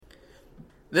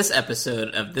This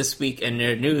episode of This Week in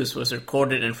Nerd News was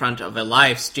recorded in front of a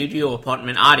live studio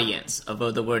apartment audience,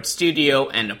 although the word studio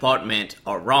and apartment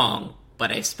are wrong,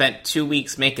 but I spent 2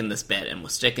 weeks making this bit and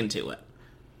was sticking to it.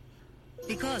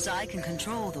 Because I can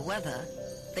control the weather,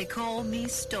 they call me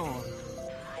Storm.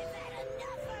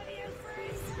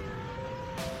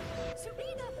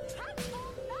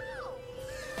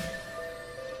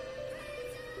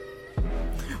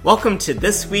 Welcome to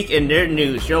This Week in Nerd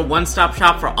News, your one-stop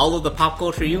shop for all of the pop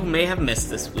culture you may have missed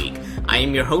this week. I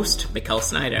am your host, Mikkel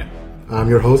Snyder. I'm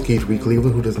your host, C2E2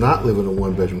 Cleveland, who does not live in a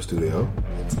one-bedroom studio.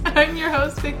 I'm your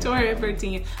host, Victoria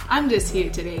Bertine. I'm just here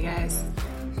today, guys.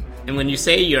 And when you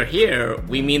say you're here,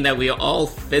 we mean that we are all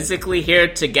physically here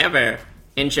together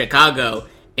in Chicago,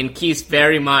 in Keith's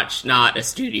very much not a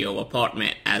studio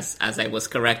apartment, as I was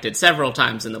corrected several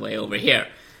times on the way over here.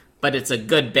 But it's a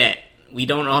good bit. We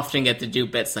don't often get to do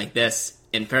bits like this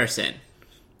in person.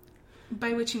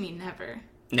 By which you mean never.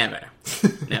 Never.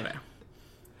 Never.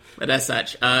 But as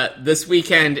such, this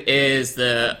weekend is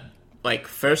the,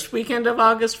 first weekend of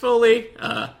August fully.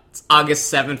 It's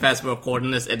August 7th as we're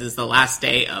recording this. It is the last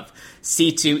day of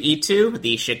C2E2,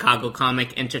 the Chicago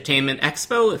Comic Entertainment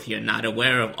Expo, if you're not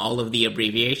aware of all of the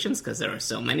abbreviations, because there are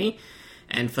so many.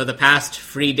 And for the past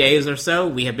 3 days or so,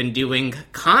 we have been doing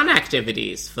con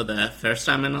activities for the first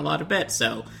time in a lot of bits.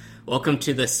 So, welcome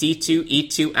to the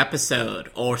C2E2 episode,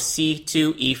 or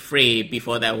C2E3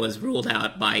 before that was ruled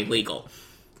out by legal.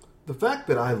 The fact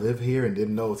that I live here and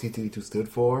didn't know what C2E2 stood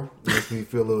for makes me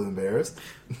feel a little embarrassed.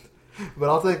 But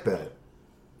I'll take that.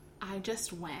 I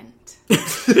just went.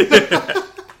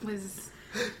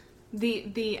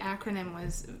 The acronym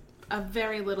was of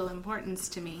very little importance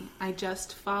to me. I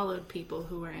just followed people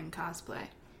who were in cosplay.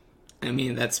 I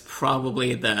mean, that's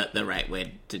probably the right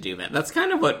way to do that. That's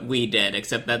kind of what we did,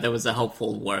 except that there was a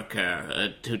helpful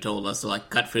worker who told us to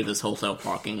cut through this wholesale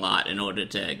parking lot in order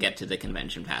to get to the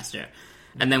convention faster.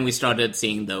 And then we started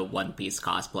seeing the One Piece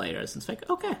cosplayers, and it's like,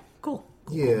 okay, cool.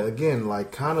 Yeah, again,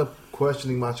 kind of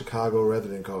questioning my Chicago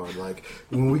resident card.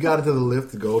 When we got into the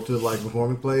lift to go to, the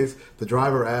performing place, the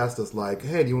driver asked us,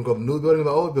 hey, do you want to go to the new building or the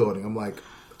old building? I'm like,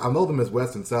 I know them as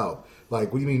West and South.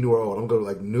 What do you mean new or old? I'm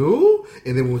going to new?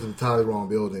 And then we went to the entirely wrong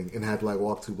building and had to,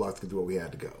 walk 2 blocks to get to where we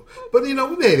had to go. But, we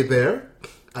made it there.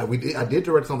 I did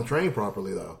direct us on the train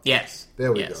properly, though. Yes.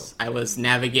 There we go. I was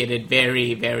navigated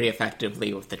very, very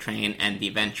effectively with the train and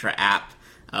the Ventra app.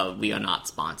 We are not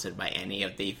sponsored by any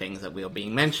of the things that we are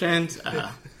being mentioned.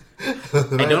 I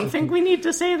don't think we need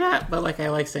to say that, but I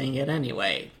like saying it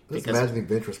anyway. Just imagining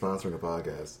Venture sponsoring a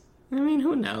podcast. I mean,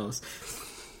 who knows?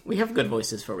 We have good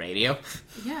voices for radio.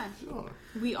 Yeah. Sure.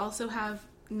 We also have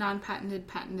non-patented,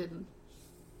 patented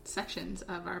sections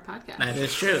of our podcast. That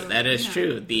is true. So, that is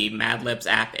true. The Mad Libs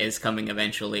app is coming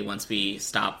eventually once we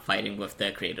stop fighting with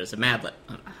the creators of Mad Lib.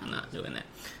 I'm not doing that.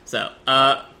 So,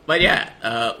 but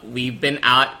yeah, we've been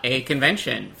at a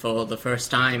convention for the first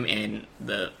time in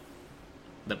the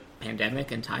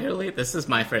pandemic entirely. This is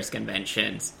my first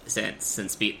convention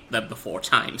since the before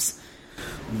times.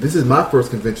 This is my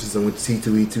first convention since I went to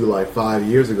C2E2 5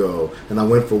 years ago, and I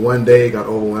went for 1 day, got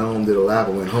overwhelmed, did a lap,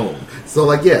 and went home.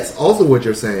 So, yes, also what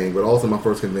you're saying, but also my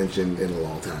first convention in a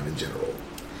long time in general.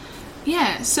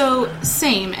 Yeah, so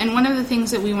same. And one of the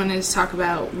things that we wanted to talk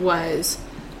about was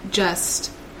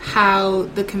just how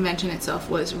the convention itself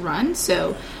was run.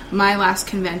 So my last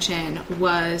convention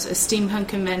was a steampunk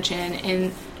convention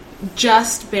in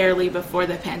just barely before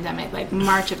the pandemic,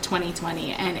 March of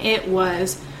 2020, and it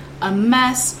was a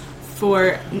mess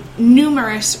for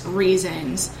numerous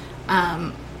reasons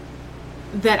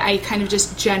that I kind of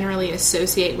just generally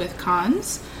associate with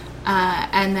cons.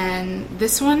 And then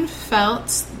this one felt,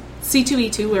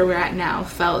 C2E2, where we're at now,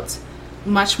 felt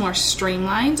much more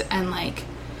streamlined, and I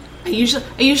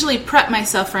usually prep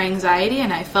myself for anxiety,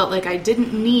 and I felt like I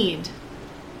didn't need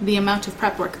the amount of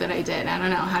prep work that I did. I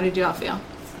don't know. How did you all feel?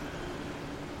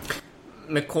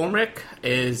 McCormick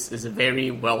is a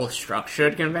very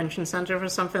well-structured convention center for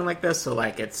something like this. So,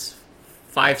 it's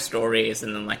 5 stories,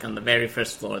 and then, on the very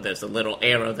first floor, there's a little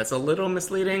arrow that's a little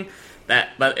misleading.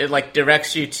 But it,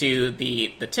 directs you to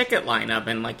the ticket lineup,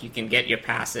 and, you can get your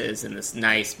passes in this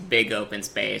nice, big open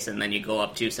space, and then you go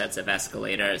up 2 sets of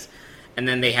escalators. And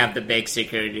then they have the big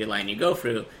security line you go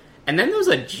through. And then there's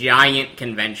a giant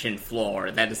convention floor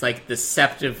that is,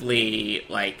 deceptively,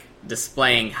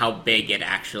 displaying how big it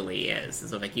actually is.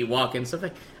 So, you walk in,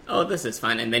 so, oh, this is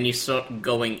fun. And then you start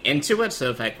going into it,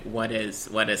 so, what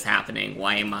is happening?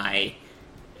 Why am I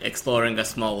exploring a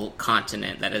small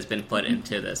continent that has been put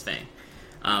into this thing?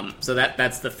 So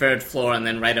that's the 3rd floor, and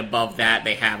then right above that,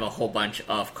 they have a whole bunch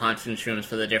of conference rooms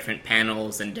for the different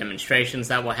panels and demonstrations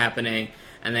that were happening.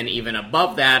 And then even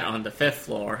above that, on the 5th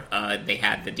floor, they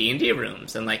had the D&D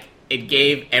rooms. And, like, it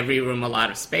gave every room a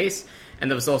lot of space. And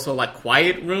there was also, like,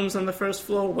 quiet rooms on the 1st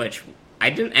floor, which I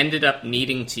didn't ended up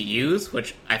needing to use,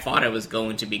 which I thought I was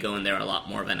going to be going there a lot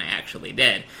more than I actually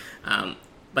did.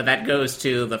 But that goes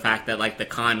to the fact that, like, the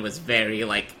con was very,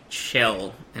 like,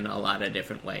 chill in a lot of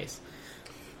different ways.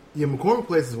 Yeah, McCormick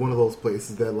Place is one of those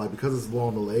places that, like, because it's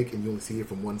along the lake and you only see it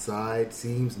from one side,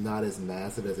 seems not as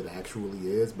massive as it actually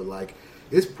is. But, like,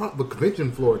 the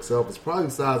convention floor itself is probably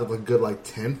the size of a good, like,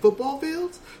 10 football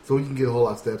fields. So you can get a whole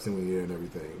lot of steps in when you're and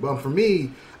everything. But for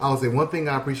me, I would say one thing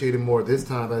I appreciated more this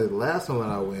time than I did the last time that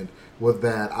I went was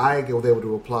that I was able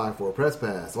to apply for a press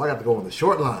pass. So I got to go on the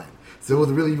short line. So it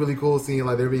was really, really cool seeing,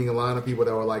 like, there being a line of people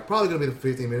that were, like, probably going to be the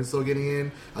 15 minutes or so getting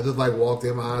in. I just, like, walked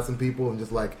in behind some people and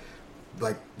just, like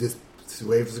just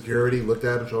waved for security, looked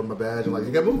at them, showed them my badge, and, like,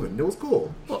 you got moving. It was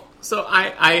cool. Well, so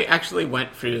I actually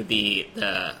went through the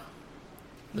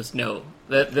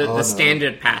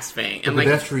standard pass thing. And, like,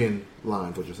 pedestrian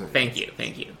line, what you're saying. Thank you.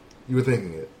 You were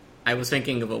thinking it. I was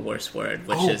thinking of a worse word,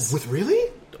 which is... with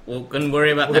really? We're going to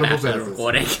worry about that after the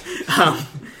recording.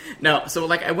 No, so,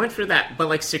 like, I went through that, but,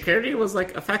 like, security was,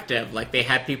 like, effective. Like, they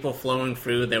had people flowing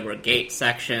through, there were gate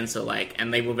sections, so, like,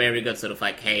 and they were very good, sort of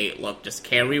like, hey, look, just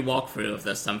walk through. If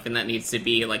there's something that needs to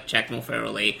be, like, checked more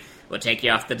thoroughly, we'll take you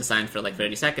off the design for, like,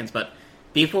 30 seconds, but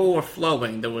people were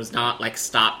flowing. There was not, like,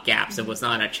 stop gaps. It was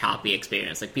not a choppy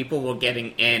experience. Like, people were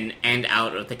getting in and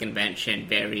out of the convention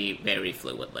very, very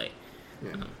fluidly.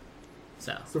 Yeah.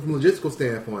 So from a logistical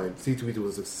standpoint, C2E2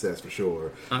 was a success for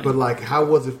sure. Right. But, like, how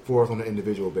was it for us on an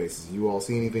individual basis? You all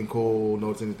see anything cool?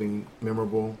 Notice anything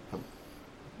memorable?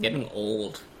 Getting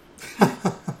old.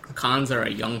 Cons are a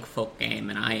young folk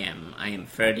game, and I am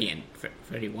 30 and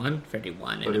 31,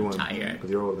 and I'm tired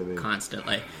you're older than me.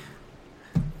 Constantly.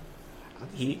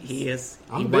 He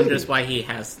wonders why he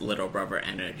has little brother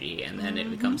energy, and then it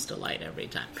becomes delight every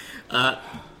time.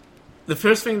 The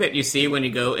first thing that you see when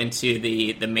you go into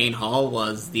the main hall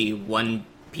was the One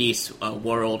Piece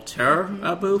World Tour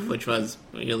booth, which was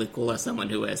really cool as someone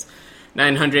who is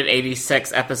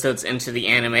 986 episodes into the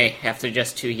anime after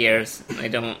just 2 years. I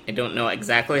don't know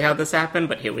exactly how this happened,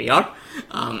 but here we are.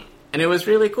 And it was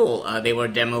really cool. They were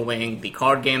demoing the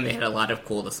card game. They had a lot of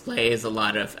cool displays, a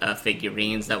lot of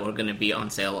figurines that were going to be on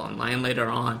sale online later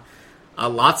on.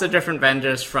 Lots of different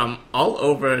vendors from all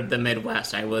over the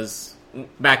Midwest. I was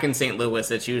back in St.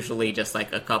 Louis. It's usually just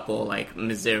like a couple like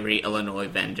Missouri, Illinois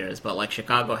vendors, but like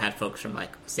Chicago had folks from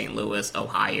like St. Louis,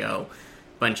 Ohio,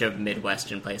 bunch of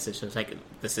Midwestern places. So it's like,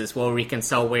 this is where we can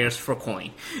sell wares for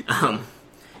coin.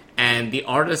 And the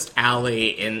artist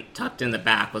alley tucked in the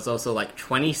back was also like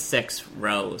 26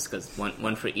 rows, because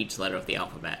one for each letter of the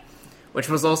alphabet, which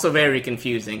was also very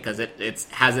confusing because it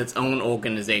has its own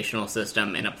organizational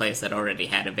system in a place that already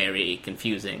had a very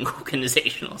confusing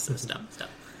organizational system. So,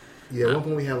 yeah, at one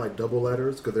point we had like double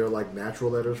letters because they're like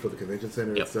natural letters for the convention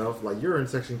center itself. Like, you're in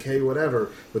section K,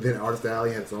 whatever, but then Artist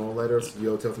Alley had its own letters.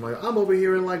 You'll tell somebody, I'm over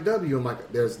here in like W. I'm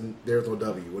like, there's no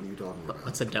W. What are you talking about?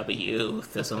 What's a W?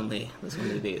 There's only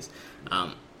these.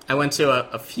 I went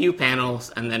to a few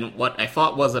panels, and then what I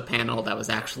thought was a panel that was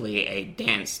actually a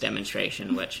dance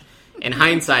demonstration, which, in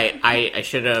hindsight, I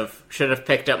should have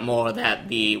picked up more that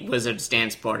the Wizards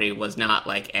dance party was not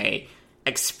like a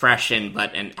expression,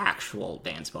 but an actual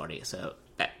dance party. So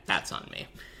that's on me.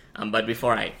 But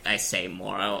before I say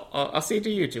more, I'll say to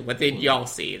you two, what did y'all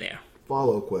see there?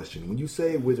 Follow-up question. When you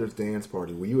say Wizards dance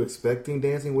party, were you expecting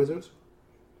dancing wizards?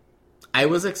 I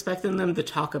was expecting them to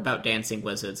talk about dancing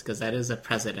wizards, because that is a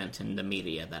precedent in the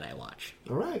media that I watch.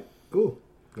 All right, cool.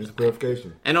 There's a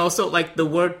clarification. And also, like, the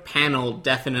word panel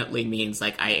definitely means,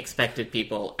 like, I expected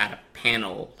people at a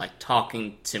panel, like,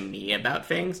 talking to me about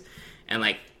things. And,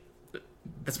 like,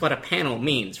 that's what a panel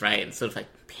means, right? It's sort of like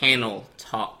panel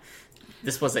talk.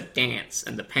 This was a dance,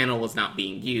 and the panel was not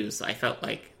being used, so I felt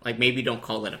like maybe don't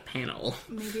call it a panel.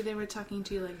 Maybe they were talking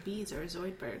to you like Bees or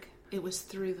Zoidberg. It was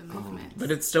through the movement.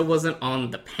 But it still wasn't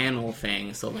on the panel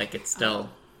thing, so, like, it's still,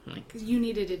 like... You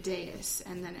needed a dais,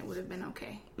 and then it would have been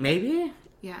okay. Maybe?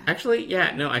 Yeah. Actually,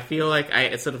 yeah, no, I feel like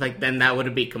it's sort of like, then that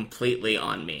would be completely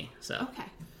on me, so... Okay.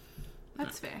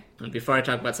 That's fair. And before I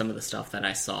talk about some of the stuff that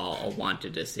I saw or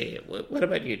wanted to see, what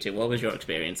about you two? What was your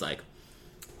experience like?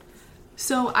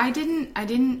 So I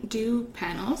didn't do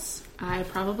panels. I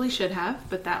probably should have,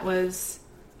 but that was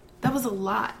a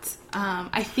lot.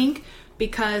 I think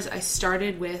because I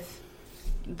started with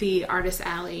the Artist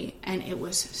Alley and it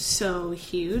was so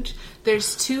huge.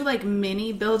 There's two like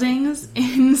mini buildings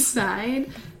inside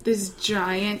this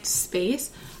giant space.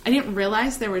 I didn't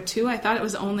realize there were two. I thought it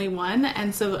was only one,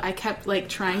 and so I kept like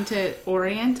trying to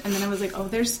orient, and then I was like, oh,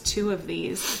 there's two of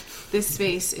these. this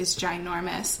space is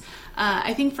ginormous.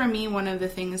 I think for me, one of the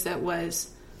things that was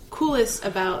coolest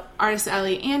about Artist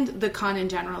Alley and the con in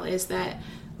general is that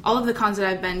all of the cons that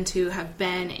I've been to have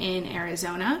been in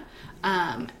Arizona,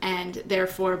 and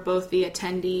therefore both the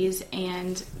attendees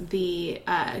and the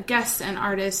guests and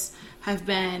artists have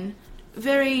been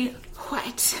very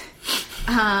white.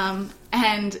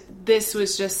 And this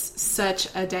was just such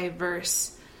a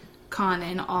diverse con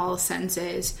in all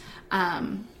senses.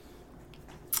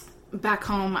 Back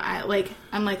home, I'm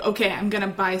like, okay, I'm gonna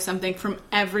buy something from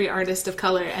every artist of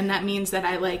color, and that means that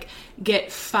I like get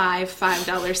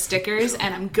 $5 stickers,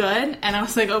 and I'm good. And I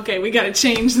was like, okay, we gotta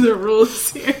change the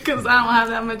rules here because I don't have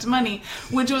that much money,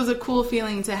 which was a cool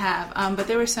feeling to have. But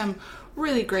there were some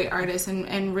really great artists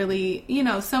and really,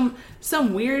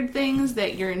 some weird things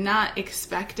that you're not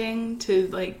expecting to,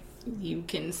 like, you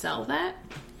can sell that?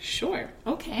 Sure,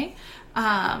 okay.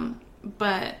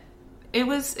 But it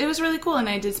was really cool, and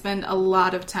I did spend a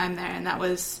lot of time there, and I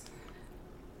was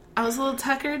a little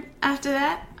tuckered after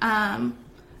that,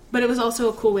 but it was also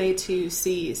a cool way to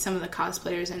see some of the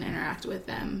cosplayers and interact with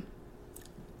them.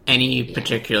 Any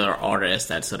particular artist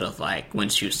that sort of like,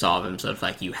 once you saw them, sort of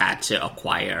like you had to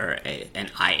acquire an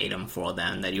item for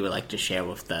them that you would like to share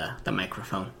with the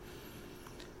microphone?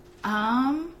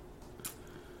 I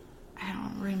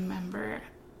don't remember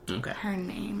her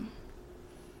name.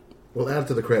 We'll add it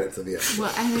to the credits of the episode.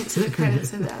 Well, add it to the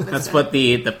credits of the episode. That's what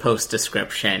the post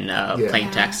description plain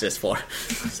text is for.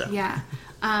 So. Yeah.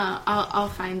 I'll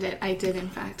find it. I did, in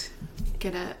fact,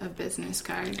 get a business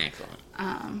card.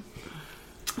 Excellent.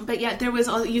 But yeah, there was,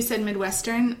 you said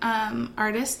Midwestern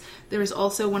artists. There was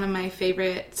also one of my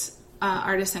favorite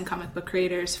artists and comic book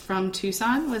creators from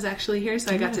Tucson was actually here,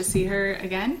 so I got to see her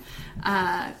again.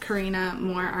 Karina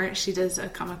Moore Art. She does a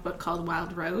comic book called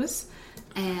Wild Rose,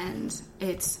 and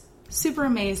it's super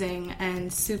amazing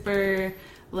and super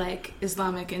like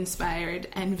Islamic inspired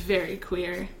and very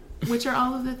queer, which are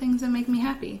all of the things that make me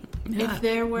happy. Yeah. If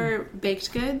there were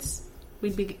baked goods,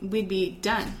 we'd be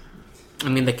done. I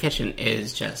mean, the kitchen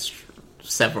is just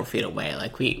several feet away.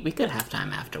 Like, we could have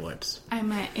time afterwards. I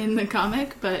meant in the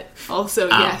comic, but also,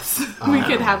 yes, we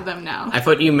could have them now. I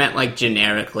thought you meant, like,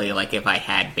 generically, like, if I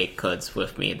had baked goods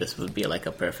with me, this would be, like,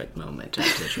 a perfect moment type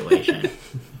situation.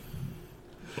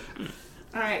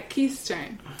 All right, Keith's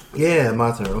turn. Yeah,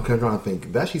 my turn. Okay, I'm trying to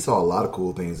think. I actually saw a lot of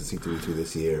cool things at C2E2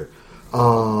 this year.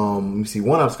 Let me see.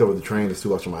 One, I discovered the train that's 2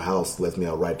 blocks from my house lets me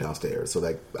out right downstairs, so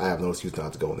like I have no excuse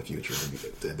not to go in the future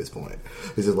at this point.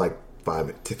 This is like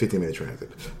 15-minute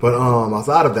transit. But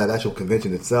outside of that actual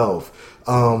convention itself,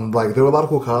 like there were a lot of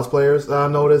cool cosplayers that I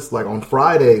noticed. Like on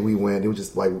Friday we went, it was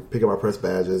just like pick up our press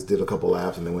badges, did a couple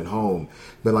laps, and then went home.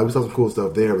 But like we saw some cool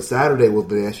stuff there. But Saturday was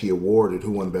the day they actually awarded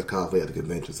who won the best cosplay at the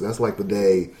convention. So that's like the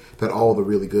day that all the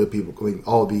really good people, I mean,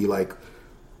 all the like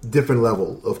different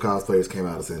level of cosplayers came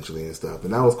out essentially and stuff.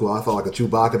 And that was cool. I felt like a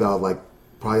Chewbacca that was like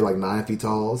probably like 9 feet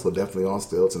tall, so definitely on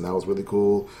stilts, and that was really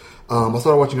cool. I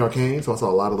started watching Arcane, so I saw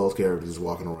a lot of those characters just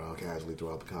walking around casually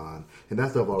throughout the con, and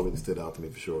that stuff all really stood out to me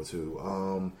for sure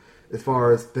too. As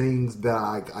far as things that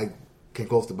I came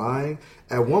close to buying,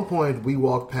 at one point we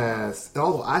walked past, and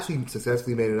although I actually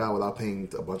successfully made it out without paying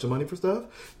a bunch of money for stuff,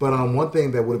 but one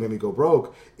thing that would have made me go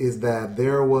broke is that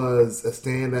there was a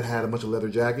stand that had a bunch of leather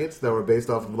jackets that were based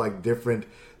off of like different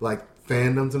like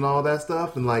fandoms and all that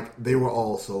stuff, and like they were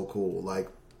all so cool. Like,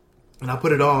 and I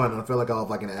put it on, and I felt like I was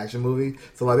like in an action movie.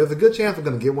 So like, there's a good chance I'm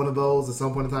gonna get one of those at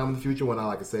some point in time in the future when I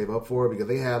like save up for it, because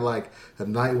they had like a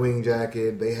Nightwing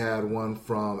jacket, they had one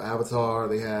from Avatar,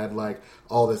 they had like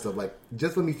all this stuff. Like,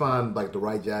 just let me find like the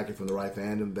right jacket from the right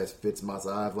fandom that fits my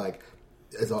size. Like,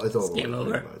 it's over. Game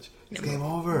over. Pretty much. It's game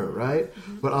over, right?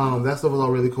 Mm-hmm. But that stuff was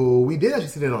all really cool. We did actually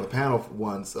sit in on a panel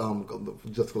once,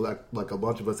 just like a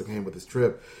bunch of us that came with this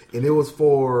trip, and it was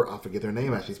for, I forget their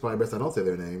name actually. It's probably best I don't say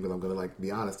their name because I'm gonna like be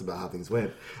honest about how things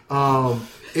went.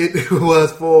 It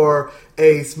was for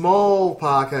a small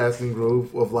podcasting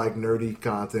group of like nerdy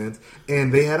content,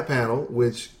 and they had a panel,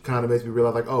 which kind of makes me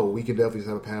realize like, oh, we can definitely just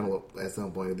have a panel at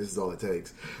some point, and this is all it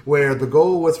takes. Where the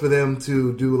goal was for them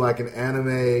to do like an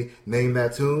anime name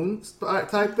that tune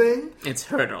type thing. It's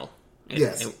Hurdle.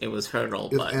 Yes. It was Hurdle,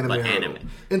 but anime.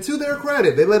 anime. And to their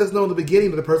credit, they let us know in the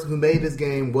beginning that the person who made this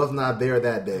game was not there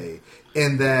that day.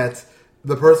 And that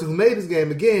the person who made this game,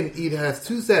 again, either has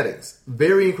 2 settings.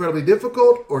 Very incredibly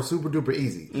difficult or super duper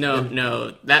easy.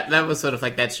 No. That was sort of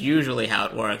like, that's usually how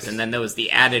it works. And then there was the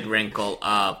added wrinkle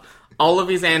of all of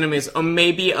these animes are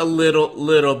maybe a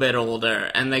little bit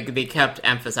older. And like they kept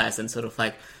emphasizing sort of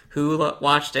like, who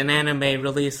watched an anime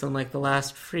release in like the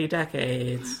last 3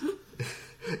 decades.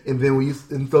 And then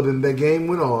so then the game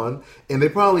went on, and they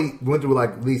probably went through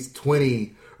like at least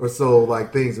 20 or so,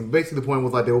 like, things. And basically the point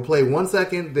was, like, they would play 1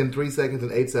 second, then 3 seconds,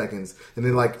 and 8 seconds. And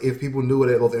then, like, if people knew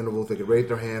it at those intervals, they could raise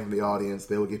their hand from the audience,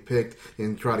 they would get picked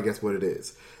and try to guess what it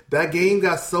is. That game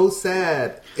got so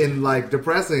sad and, like,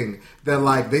 depressing that,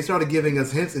 like, they started giving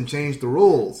us hints and changed the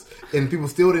rules. And people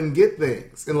still didn't get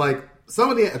things. And, like,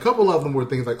 a couple of them were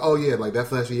things like, oh yeah, like that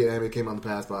flashy anime came out in the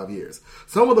past 5 years.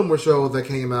 Some of them were shows that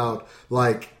came out,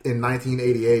 like, in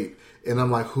 1988. And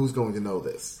I'm like, who's going to know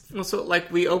this? Well, so,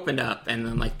 like, we opened up, and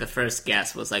then, like, the first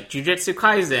guess was, like, Jujutsu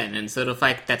Kaisen, and sort of,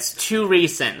 like, that's too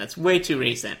recent. That's way too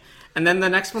recent. And then the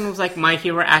next one was, like, My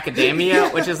Hero Academia,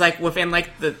 which is, like, within,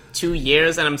 like, the 2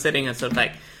 years, and I'm sitting and sort of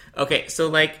like, okay, so,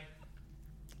 like,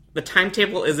 the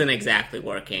timetable isn't exactly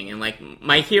working, and, like,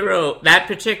 My Hero, that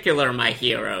particular My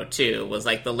Hero, too, was,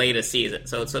 like, the latest season,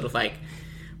 so it's sort of like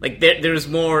there's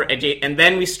more, and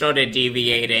then we started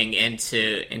deviating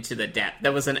into the depth.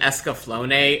 There was an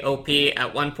Escaflowne OP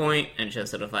at one point, and just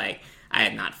sort of like, I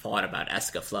had not thought about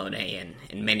Escaflowne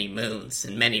in many moons,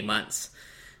 in many months.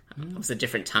 It was a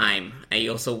different time. I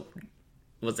also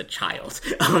was a child.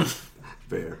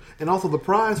 Fair. And also the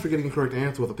prize for getting a correct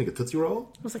answer was, I think, a Tootsie Roll.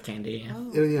 It was a candy, yeah.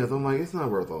 Oh. Yeah, so I'm like, it's not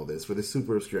worth all this for this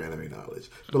super obscure anime knowledge.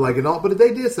 But like, but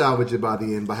they did salvage it by the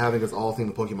end by having us all sing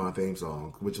the Pokemon theme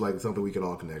song, which like is something we could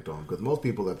all connect on, because most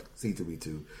people at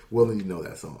C2E2 willingly know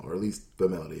that song, or at least the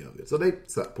melody of it. So they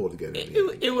pulled together.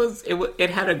 It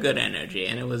had a good energy,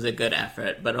 and it was a good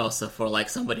effort, but also for like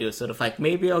somebody who was sort of like,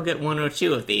 maybe I'll get 1 or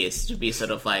 2 of these, to be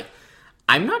sort of like,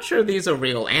 I'm not sure these are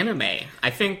real anime. I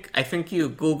think you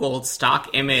Googled stock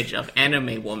image of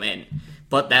anime woman,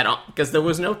 but that, because there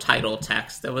was no title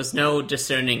text, there was no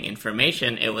discerning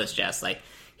information, it was just like,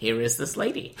 here is this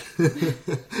lady.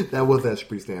 That was actually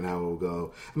pretty stand how it will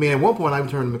go. I mean, at one point I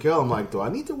turned to Mikkel, I'm like, do I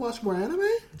need to watch more anime?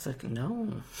 It's like,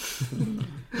 no.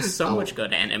 There's so much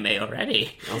good anime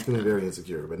already. I was feeling very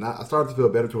insecure, but I started to feel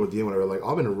better toward the end when I was like,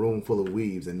 I'm in a room full of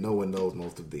weebs and no one knows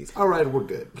most of these. Alright, we're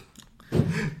good.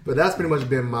 But that's pretty much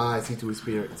been my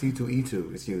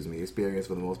C2E2 experience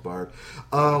for the most part.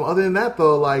 Other than that,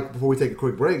 though, like, before we take a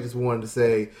quick break, just wanted to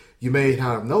say, you may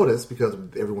have noticed, because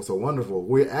everyone's so wonderful,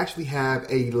 we actually have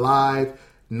a live,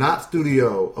 not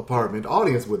studio apartment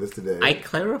audience with us today. I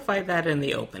clarified that in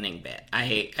the opening bit.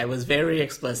 I was very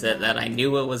explicit that I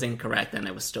knew it was incorrect and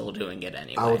I was still doing it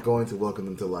anyway. I was going to welcome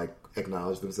them to, like,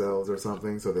 acknowledge themselves or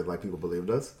something so that, like, people believed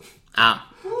us.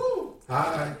 Woo!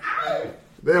 Hi.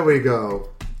 There we go.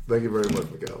 Thank you very much,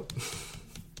 Mikkel.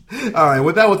 All right,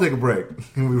 with that, we'll take a break,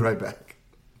 and we'll be right back.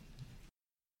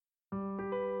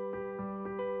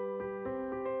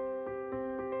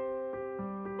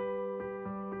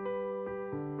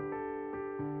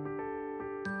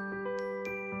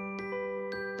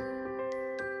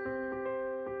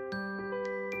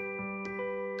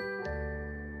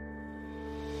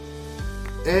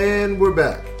 And we're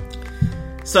back.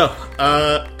 So,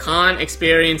 con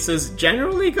experiences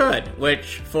generally good,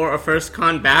 which for a first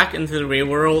con back into the real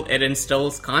world, it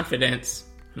instills confidence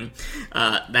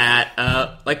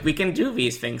that, like, we can do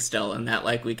these things still, and that,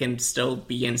 like, we can still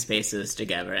be in spaces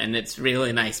together, and it's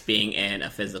really nice being in a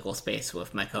physical space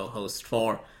with my co-host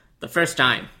for the first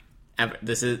time ever.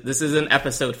 This is an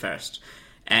episode first,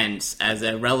 and as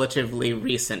a relatively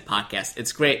recent podcast,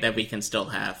 it's great that we can still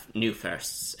have new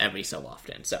firsts every so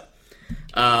often, so...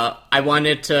 I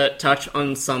wanted to touch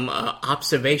on some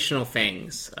observational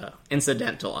things,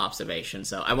 incidental observations.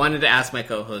 So I wanted to ask my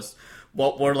co-host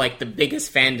what were like the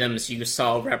biggest fandoms you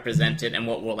saw represented and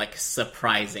what were like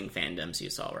surprising fandoms you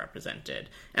saw represented.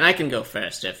 And I can go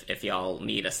first if y'all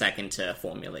need a second to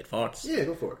formulate thoughts. Yeah,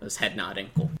 go for it. There's head nodding.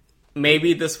 Cool.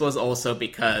 Maybe this was also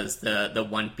because the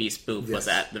One Piece booth was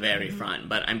at the very front,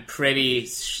 but I'm pretty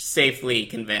safely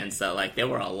convinced that like there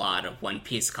were a lot of One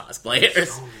Piece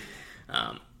cosplayers.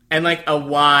 And, like, a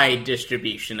wide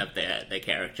distribution of the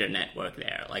character network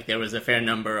there. Like, there was a fair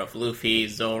number of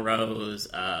Luffy's, Zoro's,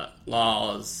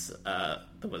 Law's.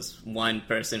 There was one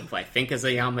person who I think is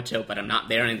a Yamato, but I'm not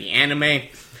there in the anime.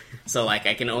 So, like,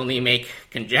 I can only make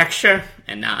conjecture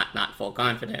and not full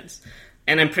confidence.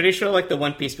 And I'm pretty sure, like, the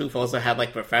One Piece booth also had,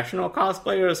 like, professional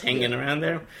cosplayers hanging around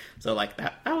there. So, like,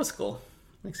 that was cool.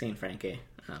 Like, seeing Frankie.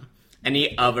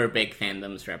 Any other big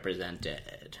fandoms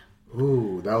represented?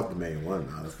 Ooh, that was the main one,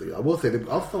 honestly. I will say, they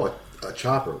also saw a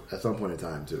Chopper at some point in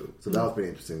time, too. So that was pretty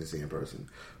interesting to see in person.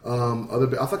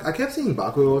 I kept seeing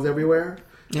Bakugos everywhere.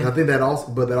 Yeah. And I think that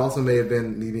also may have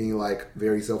been me being, like,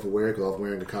 very self-aware because I was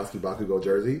wearing a Katsuki Bakugo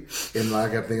jersey. And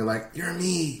like, I kept thinking, like, you're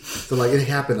me. So, like, it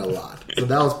happened a lot. So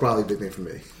that was probably a big thing for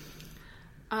me.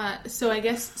 So I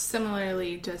guess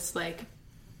similarly, just, like,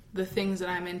 the things that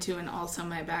I'm into and also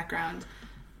my background,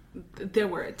 there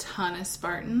were a ton of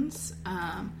Spartans.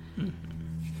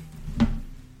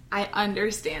 I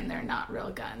understand they're not real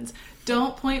guns.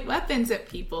 Don't point weapons at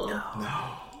people.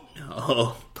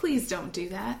 No. Please don't do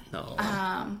that. No.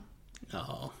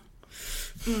 No.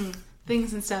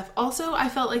 Things and stuff. Also, I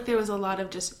felt like there was a lot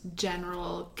of just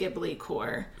general Ghibli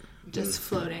core just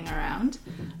floating around.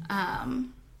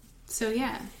 So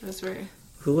yeah, those were...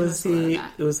 Who was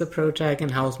the protag in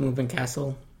Howl's Moving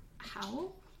Castle?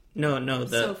 Howl? No,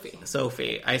 Sophie.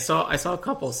 Sophie. I saw a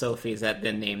couple Sophies that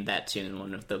then named that tune,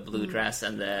 one with the blue dress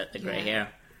and the gray hair.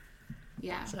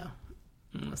 Yeah. So,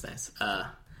 it was nice.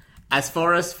 As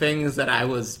far as things that I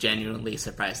was genuinely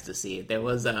surprised to see, there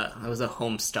was a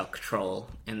Homestuck troll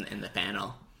in the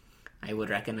panel. I would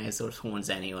recognize those horns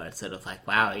anywhere. It's sort of like,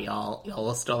 wow, y'all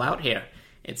are still out here.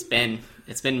 It's been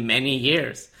many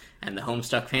years, and the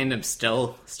Homestuck fandom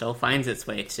still finds its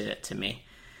way to me.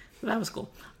 So that was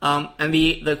cool. And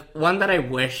the one that I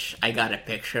wish I got a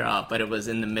picture of, but it was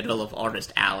in the middle of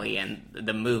Artist Alley, and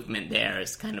the movement there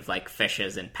is kind of like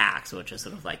fishes in packs, which is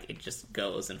sort of like it just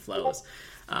goes and flows.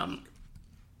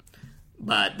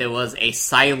 But there was a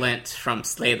Silent from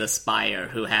Slay the Spire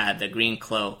who had the green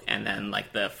cloak and then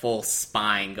like the full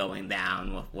spine going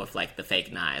down with like the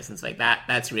fake knives. And it's like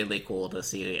that's really cool to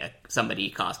see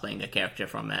somebody cosplaying a character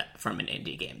from an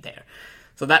indie game there.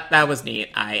 So that was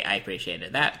neat. I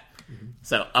appreciated that. Mm-hmm.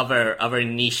 So other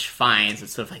niche finds,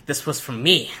 it's sort of like, this was from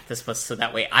me. This was so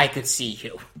that way I could see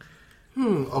you.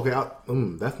 Okay,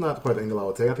 that's not quite the angle I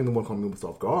would take. I think the one called Movements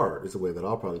Off Guard is the way that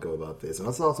I'll probably go about this. And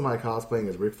I saw somebody cosplaying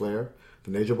as Ric Flair,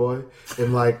 the Nature Boy,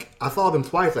 and like I saw them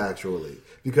twice actually,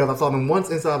 because I saw them once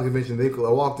inside the convention. I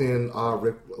walked in,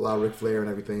 Ric Flair and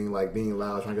everything, like being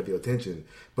loud, trying to get the attention,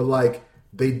 but like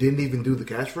they didn't even do the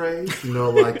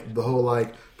catchphrase, like the whole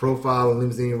like profile and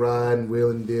limousine ride and wheel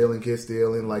and deal and kiss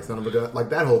steal and like son of a gun, like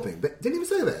that whole thing. They didn't even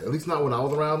say that. At least not when I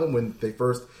was around them when they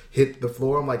first hit the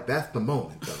floor. I'm like, that's the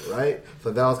moment though, right?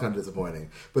 So that was kind of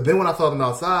disappointing. But then when I saw them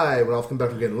outside, when I was coming back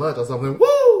from getting lunch, I saw them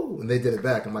woo, and they did it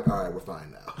back. I'm like, all right, we're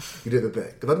fine now. You did the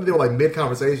thing. Because I think they were like mid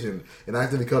conversation and I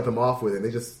accidentally cut them off with it. And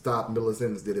they just stopped middle of the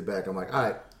sentence, did it back. I'm like, all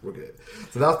right, we're good.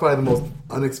 So that was probably the most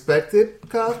unexpected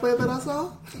cosplay that I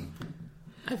saw.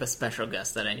 I have a special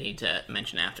guest that I need to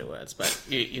mention afterwards, but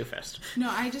you first. No,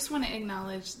 I just want to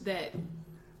acknowledge that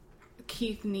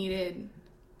Keith needed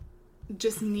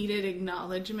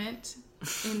acknowledgement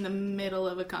in the middle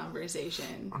of a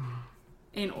conversation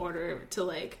in order to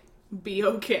like be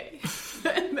okay.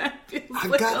 And that I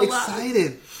got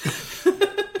excited.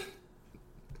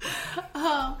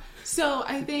 So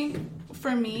I think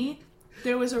for me,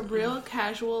 there was a real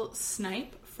casual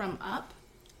snipe from Up.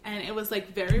 And it was,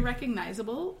 like, very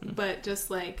recognizable, but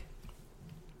just, like,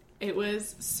 it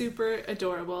was super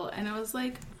adorable. And it was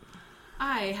like,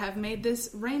 I have made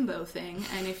this rainbow thing,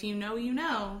 and if you know, you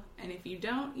know. And if you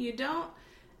don't, you don't.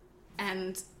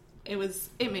 And it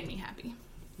made me happy.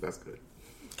 That's good.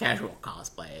 Casual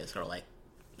cosplays or, like,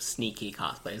 sneaky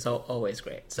cosplays, always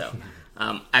great. So,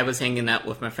 I was hanging out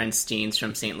with my friend Steens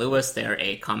from St. Louis. They're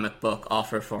a comic book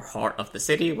author for Heart of the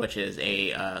City, which is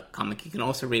a comic you can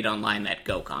also read online at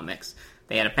Go Comics.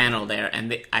 They had a panel there,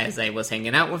 and as I was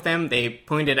hanging out with them, they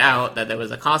pointed out that there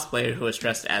was a cosplayer who was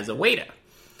dressed as a waiter,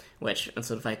 which was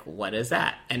sort of like, what is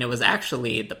that? And it was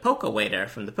actually the Poke Waiter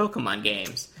from the Pokemon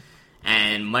games.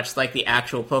 And much like the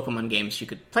actual Pokemon games, you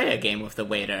could play a game with the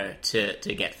waiter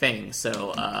to get things.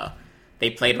 So, they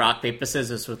played rock, paper,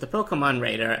 scissors with the Pokemon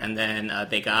Raider, and then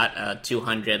they got a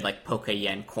 200 like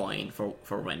Poke-Yen coin for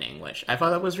winning, which I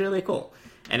thought that was really cool.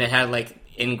 And it had like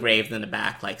engraved in the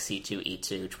back like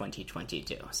C2E2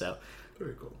 2022. So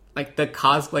very cool. Like the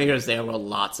cosplayers there were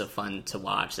lots of fun to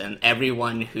watch, and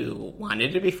everyone who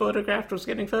wanted to be photographed was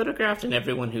getting photographed, and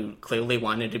everyone who clearly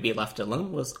wanted to be left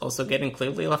alone was also getting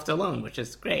clearly left alone, which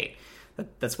is great.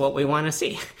 That's what we want to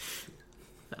see.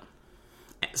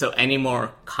 So, any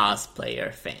more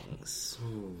cosplayer things?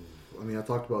 I mean, I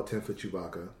talked about 10-foot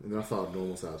Chewbacca, and then I saw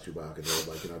normal size Chewbacca, and they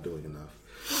were like, you're not doing enough.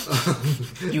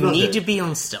 You need to be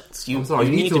on stilts. I'm sorry,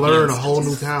 you need to learn a whole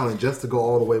new talent just to go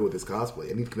all the way with this cosplay.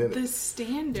 I need commitment. The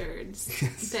standards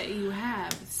that you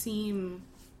have seem...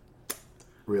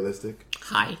 realistic?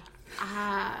 High?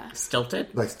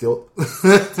 Stilted? Like stilt?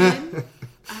 Stilted?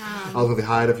 I was going to say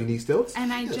high if you need stilts.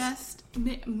 And I just...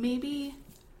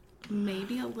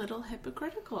 Maybe a little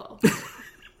hypocritical.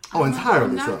 Entirely so.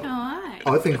 I'm not gonna lie.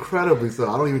 Oh, it's incredibly so.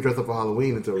 I don't even dress up for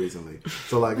Halloween until recently.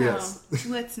 So, like, yes.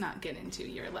 Let's not get into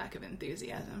your lack of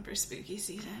enthusiasm for spooky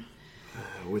season.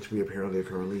 Which we apparently are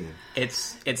currently in.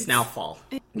 It's now fall.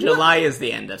 July is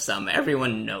the end of summer.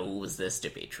 Everyone knows this to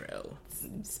be true.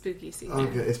 spooky season.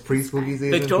 Okay, it's pre-spooky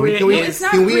season. Victoria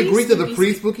can we agree to the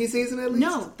pre-spooky season at least?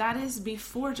 No, that is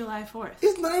before July 4th.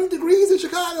 It's 90 degrees in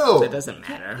Chicago. It doesn't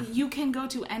matter. You can go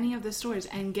to any of the stores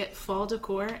and get fall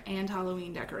decor and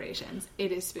Halloween decorations.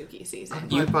 It is spooky season.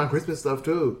 You can find Christmas stuff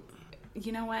too.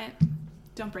 You know what?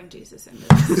 Don't bring Jesus into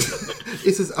this.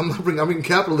 It's just, I'm bringing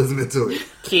capitalism into it.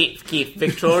 Keith,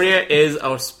 Victoria is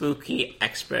our spooky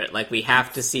expert. Like, we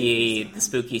have to see the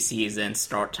spooky season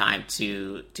start time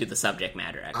to the subject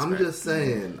matter expert. I'm just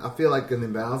saying, I feel like an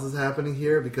imbalance is happening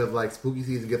here because, like, spooky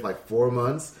season gets like 4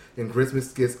 months and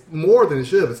Christmas gets more than it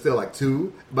should, but still like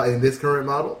 2 but in this current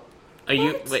model. Are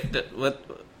you... Wait, what?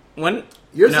 When?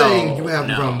 You're saying you have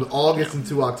from August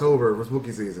into October for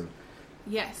spooky season.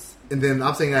 Yes. And then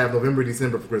I'm saying I have November,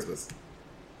 December for Christmas.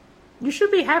 You should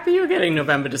be happy you're getting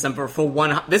November, December for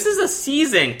one... This is a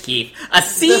season, Keith. A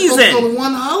season! That's only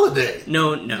one holiday.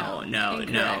 No.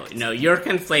 You're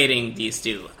conflating these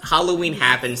two. Halloween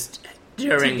happens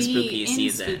during spooky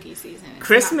season. Spooky season.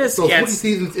 Christmas So gets...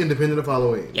 spooky season's independent of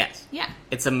Halloween. Yes. Yeah.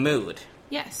 It's a mood.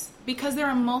 Yes. Because there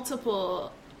are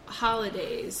multiple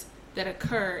holidays that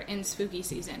occur in spooky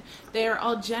season. They are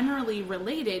all generally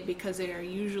related because they are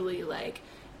usually like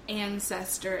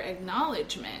ancestor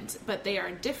acknowledgement, but they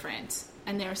are different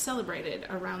and they are celebrated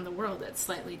around the world at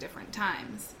slightly different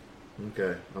times.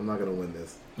 Okay, I'm not gonna win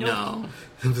this. No.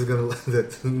 I'm just gonna let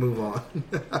it move on.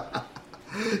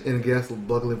 And guess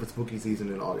buckle in for spooky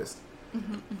season in August.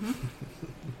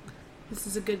 This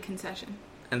is a good concession.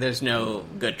 And there's no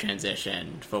good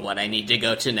transition for what I need to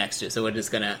go to next to, so we're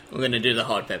gonna do the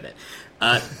hard pivot.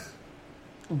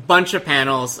 Bunch of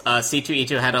panels.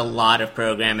 C2E2 had a lot of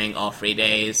programming all 3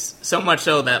 days, so much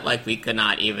so that like we could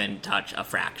not even touch a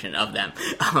fraction of them.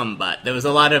 But there was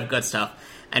a lot of good stuff,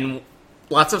 and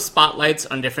lots of spotlights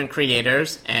on different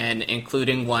creators, and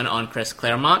including one on Chris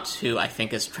Claremont, who I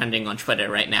think is trending on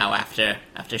Twitter right now after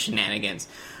shenanigans.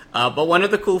 But one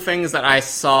of the cool things that I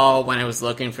saw when I was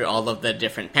looking through all of the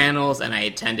different panels, and I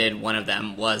attended one of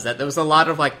them, was that there was a lot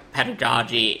of, like,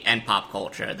 pedagogy and pop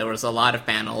culture. There was a lot of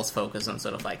panels focused on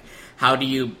sort of, like, how do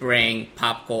you bring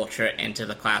pop culture into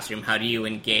the classroom? How do you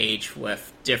engage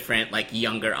with different, like,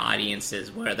 younger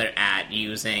audiences where they're at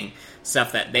using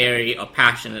stuff that they are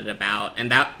passionate about?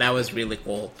 And that was really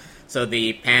cool. So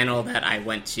the panel that I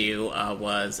went to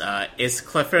was, Is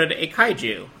Clifford a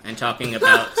Kaiju? And talking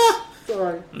about...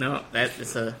 Sorry. No,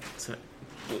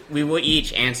 we will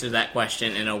each answer that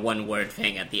question in a one-word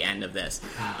thing at the end of this.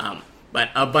 But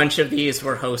a bunch of these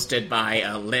were hosted by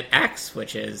LitX,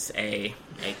 which is a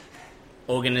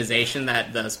organization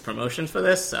that does promotions for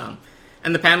this.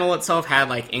 And the panel itself had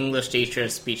like English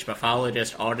teachers, speech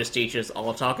pathologists, artist teachers,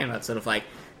 all talking about sort of like,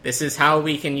 this is how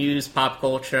we can use pop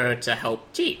culture to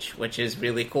help teach, which is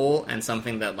really cool and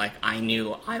something that like I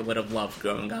knew I would have loved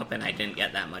growing up and I didn't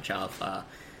get that much of.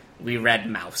 We read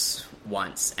Mouse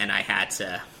once, and I had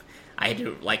to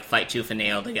like fight tooth and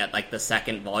nail to get like the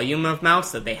second volume of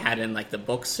Mouse that they had in like the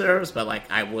book serves, but like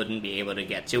I wouldn't be able to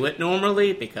get to it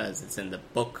normally because it's in the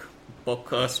book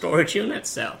storage unit.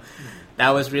 So that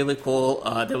was really cool.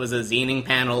 There was a zining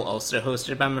panel also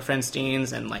hosted by my friend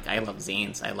Steens, and like I love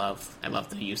zines. I love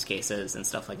the use cases and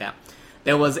stuff like that.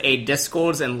 There was a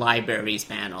Discords and Libraries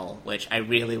panel, which I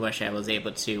really wish I was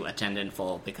able to attend in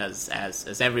full, because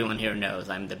as everyone here knows,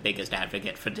 I'm the biggest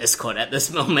advocate for Discord at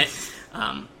this moment.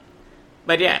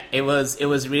 But yeah, it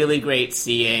was really great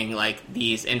seeing like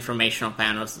these informational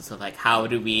panels and stuff like how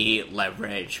do we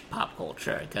leverage pop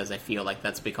culture, because I feel like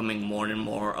that's becoming more and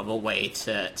more of a way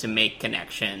to make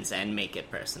connections and make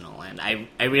it personal, and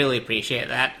I really appreciate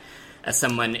that as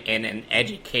someone in an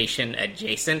education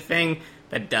adjacent thing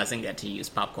that doesn't get to use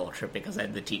pop culture because I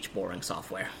had to teach boring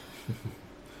software.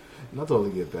 I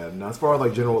totally get that. Now, as far as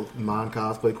like general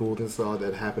non-cosplay cool things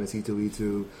that happened in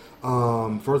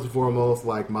C2E2, first and foremost,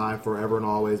 like my forever and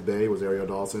always bae was Ariel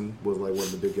Dawson, was like one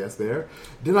of the big guests there.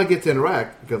 Didn't I get to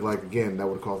interact because like again that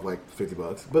would have cost like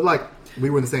 $50, but like we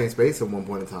were in the same space at one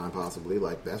point in time possibly.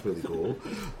 Like that's really cool.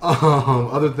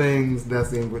 Other things that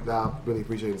seemed I really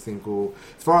appreciate it seemed cool.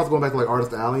 As far as going back to like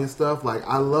Artist Alley and stuff, like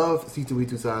I love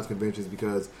C2E2 science conventions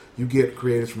because you get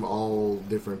creators from all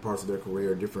different parts of their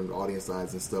career, different audience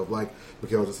sizes and stuff. Like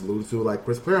Mikkel just alluded to, like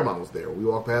Chris Claremont was there. We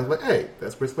walked past like, hey,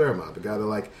 that's Chris Claremont, the guy that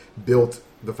like built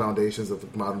the foundations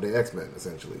of modern day X-Men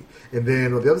essentially. And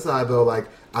then on the other side though, like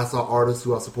I saw artists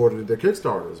who I supported their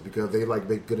Kickstarters because they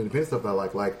good independent stuff I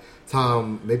like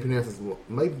Tom, maybe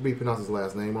pronounce his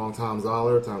last name wrong, Tom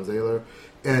Zahler,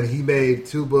 and he made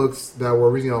 2 books that were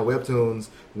originally on Webtoons,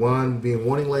 one being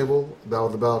Warning Label, that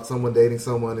was about someone dating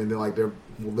someone and then like their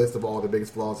list of all the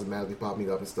biggest flaws and magically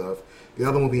popping up and stuff. The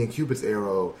other one being Cupid's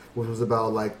Arrow, which was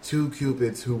about like 2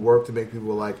 Cupids who worked to make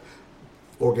people like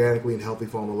organically and healthy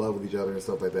fall in love with each other and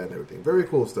stuff like that and everything. Very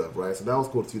cool stuff, right? So that was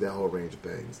cool to see that whole range of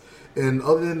things. And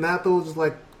other than that, though, it was just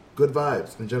like good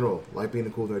vibes in general. Like being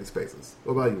in cool, nerdy spaces.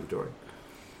 What about you, Victoria?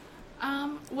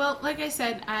 Well, like I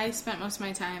said, I spent most of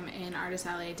my time in Artist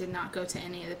Alley. I did not go to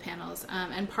any of the panels.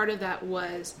 And part of that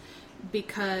was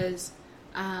because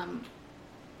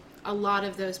a lot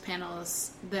of those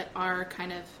panels that are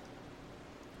kind of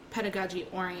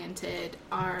pedagogy-oriented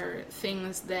are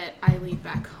things that I leave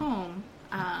back home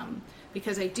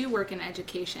because I do work in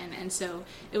education. And so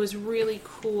it was really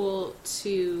cool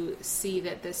to see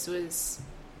that this was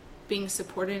being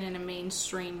supported in a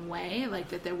mainstream way, like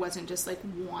that there wasn't just like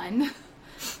one.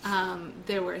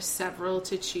 There were several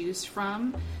to choose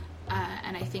from,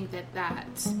 and I think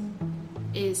that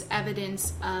is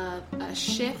evidence of a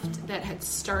shift that had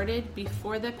started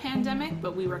before the pandemic,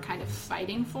 but we were kind of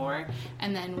fighting for,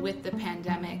 and then with the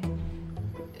pandemic,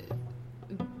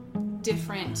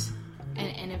 different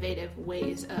and innovative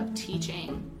ways of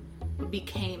teaching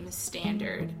became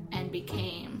standard and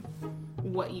became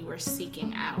what you were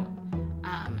seeking out.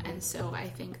 And so I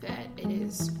think that it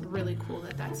is really cool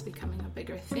that that's becoming a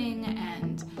bigger thing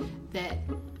and that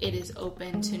it is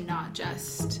open to not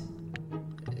just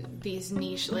these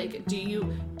niche, like, do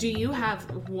you have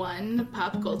one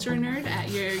pop culture nerd at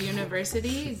your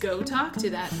university? Go talk to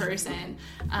that person.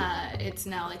 It's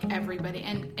now like everybody,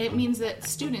 and it means that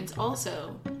students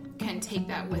also can take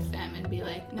that with them and be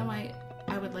like, no,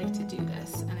 I would like to do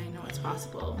this, and I know it's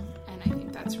possible, and I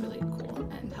think that's really cool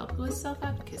and help with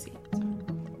self-advocacy.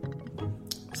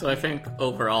 So I think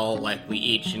overall, like, we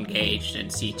each engaged in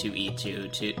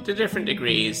C2E2 to different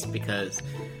degrees because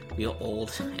we are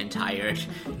old and tired,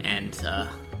 and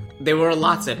there were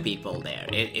lots of people there.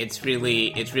 It's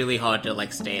really hard to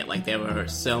like stay at, like, there were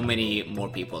so many more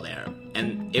people there,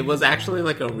 and it was actually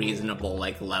like a reasonable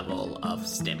like level of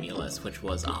stimulus, which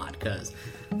was odd because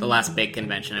the last big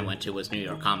convention I went to was New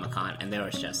York Comic Con, and there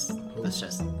was just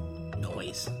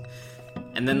noise.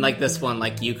 And then, like, this one,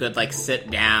 like, you could, like,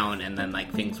 sit down and then,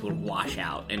 like, things would wash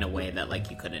out in a way that, like,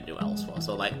 you couldn't do elsewhere.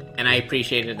 So, like, and I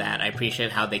appreciated that. I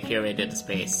appreciated how they curated the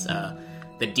space. The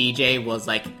DJ was,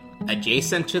 like,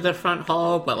 adjacent to the front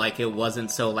hall, but, like, it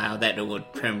wasn't so loud that it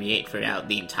would permeate throughout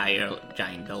the entire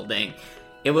giant building.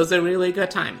 It was a really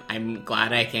good time. I'm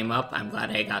glad I came up. I'm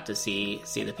glad I got to see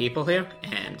the people here,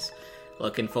 and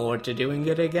looking forward to doing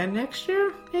it again next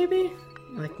year, maybe?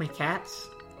 Like my cats.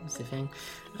 That's the thing.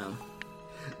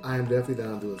 I am definitely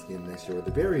down to do this again next year. At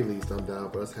the very least, I'm down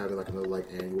for us having like another like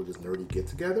annual just nerdy get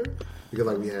together, because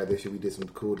like we had this year, we did some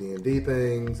cool D&D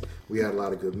things. We had a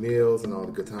lot of good meals and all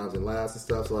the good times and laughs and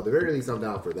stuff. So at the very least, I'm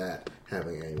down for that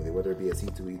happening annually, whether it be at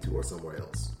C2E2 or somewhere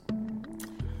else.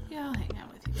 Yeah, I'll hang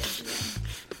out with you guys again.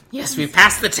 Yes, we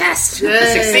passed the test. Yay!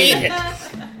 We succeeded.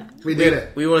 We did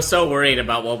it. We were so worried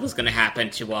about what was going to happen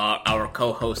to our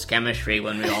co-host chemistry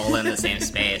when we were all in the same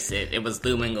space. It was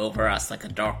looming over us like a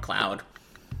dark cloud.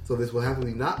 So this will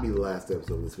happily not be the last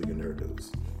episode of This Week in Nerd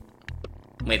News.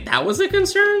 Wait, that was a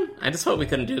concern? I just thought we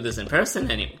couldn't do this in person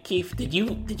anymore. Keith, did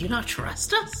you not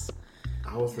trust us?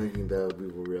 I was thinking that we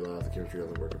will realize the chemistry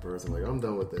doesn't work in person. Like, I'm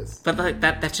done with this. But like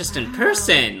that's just in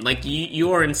person. Like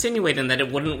you are insinuating that it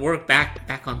wouldn't work back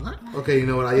online. Okay, you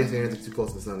know what? I guess your hands are too close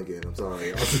to the sun again. I'm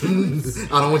sorry. I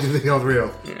don't want you to think I was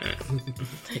real. Yeah.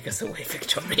 Take us away,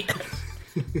 Victoria.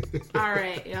 All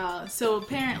right, y'all. So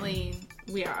apparently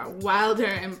we are wilder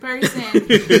in person.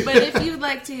 But if you'd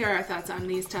like to hear our thoughts on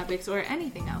these topics or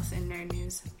anything else in nerd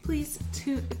news, please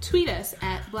tweet us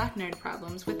at Black Nerd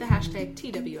Problems with the hashtag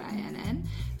TWINN.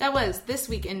 That was This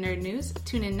Week in Nerd News.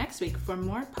 Tune in next week for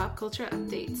more pop culture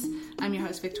updates. I'm your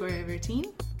host, Victoria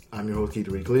Vertine. I'm your host,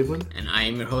 C2E2 Cleveland. And I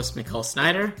am your host, Mikkel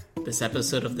Snyder. This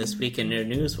episode of This Week in Nerd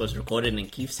News was recorded in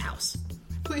Keith's house.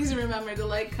 Please remember to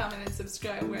like, comment, and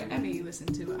subscribe wherever you listen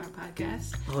to our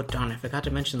podcast. Oh, darn, I forgot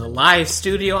to mention the live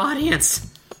studio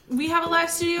audience. We have a live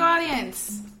studio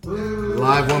audience.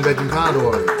 Live one-bedroom condo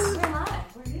audience. We're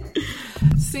live. We're here.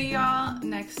 See y'all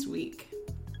next week.